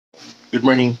Good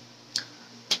morning.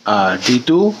 Day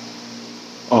 2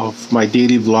 of my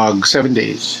daily vlog, 7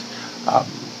 days. Um,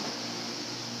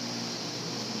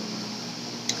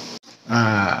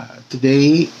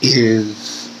 Today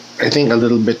is, I think, a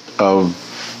little bit of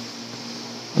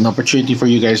an opportunity for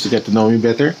you guys to get to know me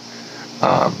better.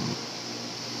 Um,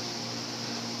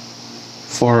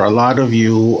 for a lot of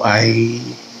you, I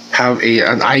have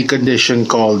an eye condition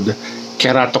called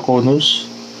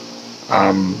keratoconus.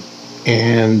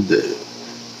 And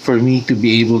for me to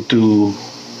be able to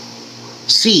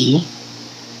see,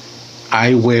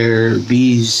 I wear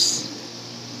these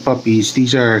puppies.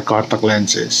 These are contact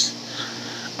lenses.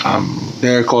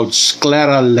 They're called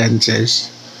scleral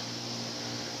lenses.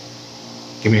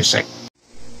 Give me a sec.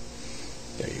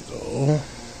 There you go.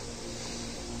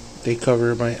 They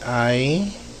cover my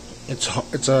eye. It's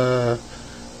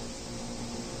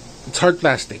hard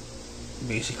plastic,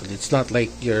 basically. It's not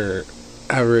like your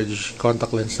average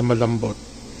contact lens na malambot.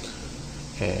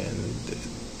 And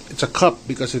it's a cup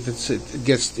because it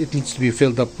needs to be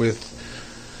filled up with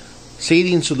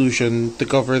saline solution to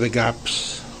cover the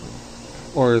gaps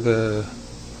or the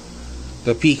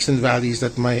peaks and valleys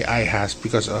that my eye has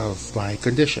because of my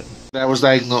condition. I was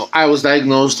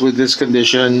diagnosed with this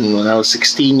condition when I was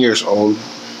 16 years old.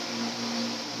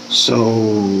 So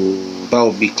that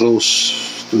would be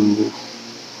close to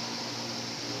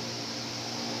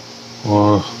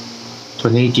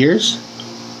 28 years.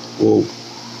 Whoa.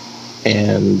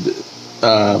 And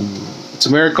it's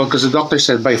a miracle because the doctor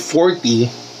said by 40,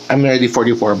 I'm already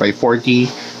 44, by 40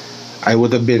 I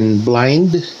would have been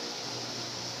blind,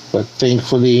 but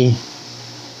thankfully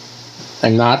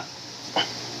I'm not.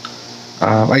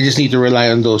 I just need to rely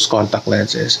on those contact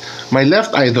lenses. My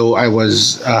left eye, though, I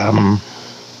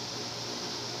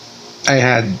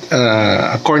had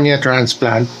a cornea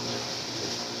transplant,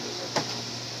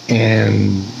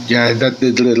 and yeah, that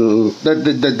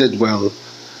did well.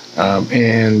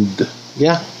 And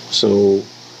yeah, so,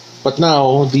 but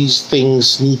now these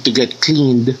things need to get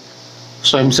cleaned,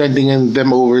 so I'm sending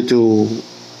them over to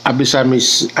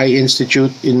Abisamis Eye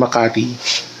Institute in Makati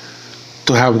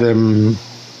to have them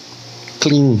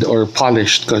cleaned or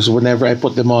polished, because whenever I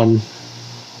put them on,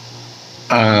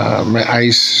 my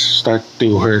eyes start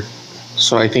to hurt.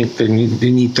 So I think they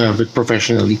need to have it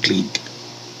professionally cleaned.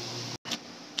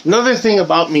 Another thing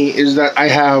about me is that I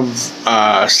have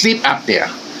sleep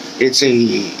apnea. It's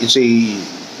a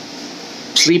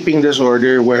sleeping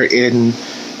disorder wherein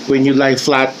when you lie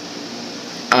flat,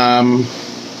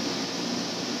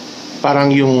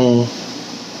 parang yung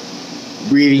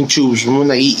breathing tubes mo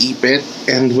naiipit,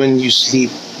 and when you sleep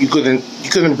you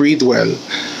couldn't breathe well,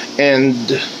 and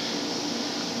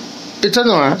it's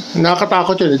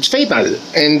nakakatakot yun. It's fatal,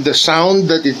 and the sound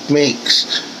that it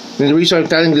makes. And the reason I'm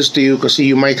telling this to you, because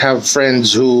you might have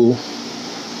friends who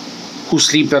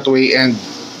sleep that way, and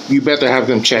you better have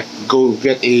them checked. Go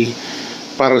get a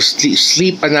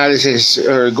sleep analysis,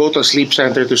 or go to a sleep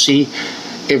center to see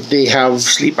if they have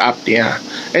sleep apnea.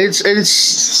 And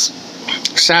it's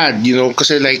sad,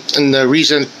 because like in the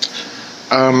recent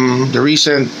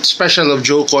special of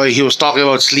G.O.A.T, he was talking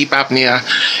about sleep apnea,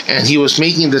 and he was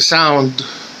making the sound,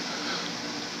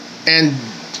 and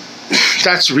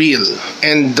that's real.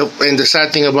 And the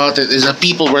sad thing about it is that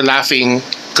people were laughing,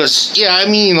 because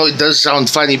it does sound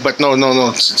funny, but no,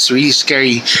 it's really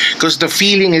scary, because the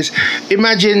feeling is,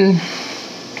 imagine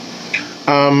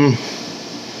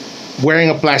wearing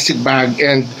a plastic bag,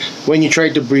 and when you try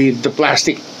to breathe, the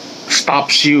plastic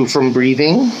stops you from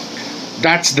breathing.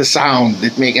 That's the sound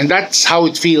it makes, and that's how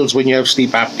it feels when you have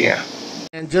sleep apnea.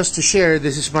 And just to share,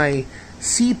 this is my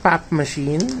CPAP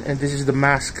machine, and this is the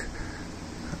mask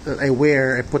that I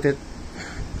wear. I put it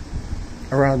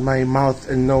around my mouth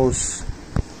and nose,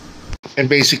 and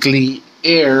basically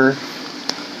air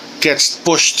gets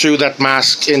pushed through that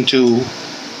mask into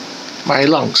my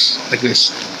lungs like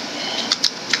this.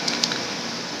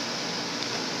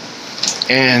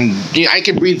 And I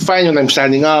can breathe fine when I'm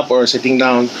standing up or sitting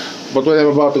down, but when I'm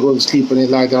about to go to sleep, when I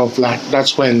lie down flat,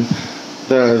 that's when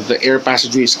the air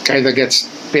passageways kind of gets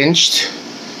pinched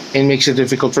and makes it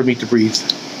difficult for me to breathe.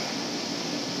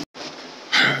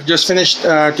 Just finished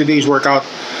today's workout.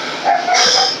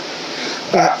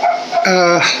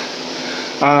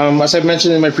 As I've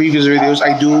mentioned in my previous videos,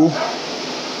 I do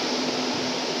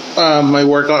my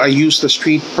workout. I use the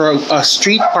street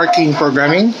parking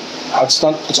programming. It's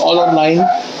all online,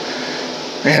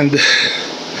 and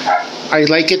I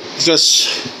like it because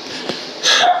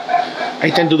I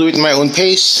tend to do it in my own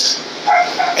pace,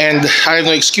 and I have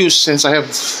no excuse since I have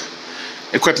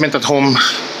equipment at home.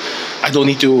 I don't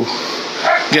need to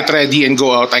get ready and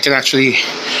go out. I can actually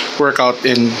work out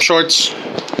in shorts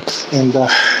and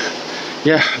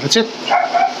yeah, that's it.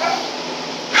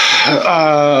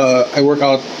 I work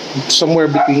out somewhere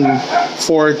between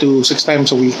 4 to 6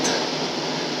 times a week.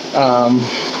 Um,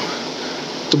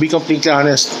 to be completely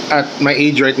honest, at my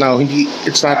age right now,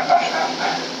 it's not,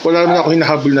 wala naman ako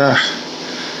hinahabol na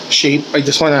shape. I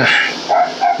just wanna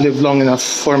live long enough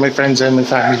for my friends and my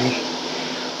family.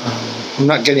 I'm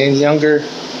not getting any younger.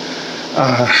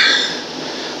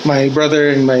 My brother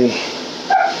and my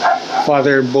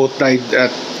father both died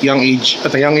at a young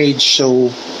age, so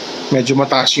medyo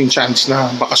mataas yung chance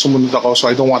na baka sumunod ako, so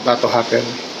I don't want that to happen.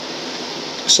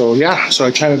 So yeah, so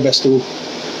I try my best to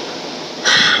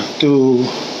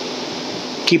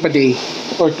keep a day,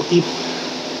 or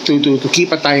to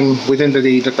keep a time within the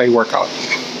day that I work out.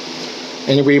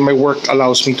 Anyway, my work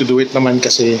allows me to do it naman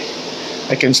kasi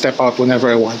I can step out whenever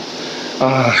I want.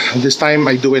 This time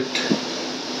I do it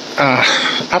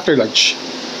after lunch,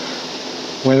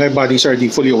 when my body's already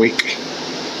fully awake.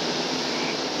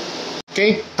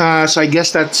 Okay, so I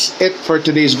guess that's it for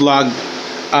today's vlog.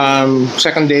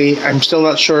 Second day, I'm still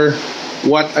not sure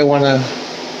what I want to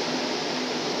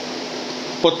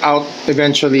put out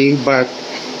eventually, but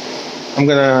I'm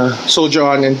gonna soldier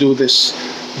on and do this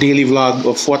daily vlog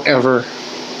of whatever.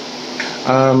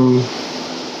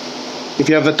 If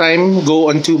you have the time, go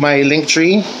onto my link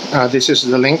tree. This is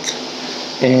the link,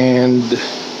 and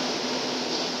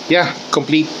yeah,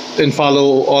 complete and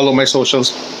follow all of my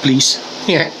socials, please.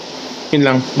 Yeah, yun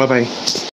lang. Bye bye.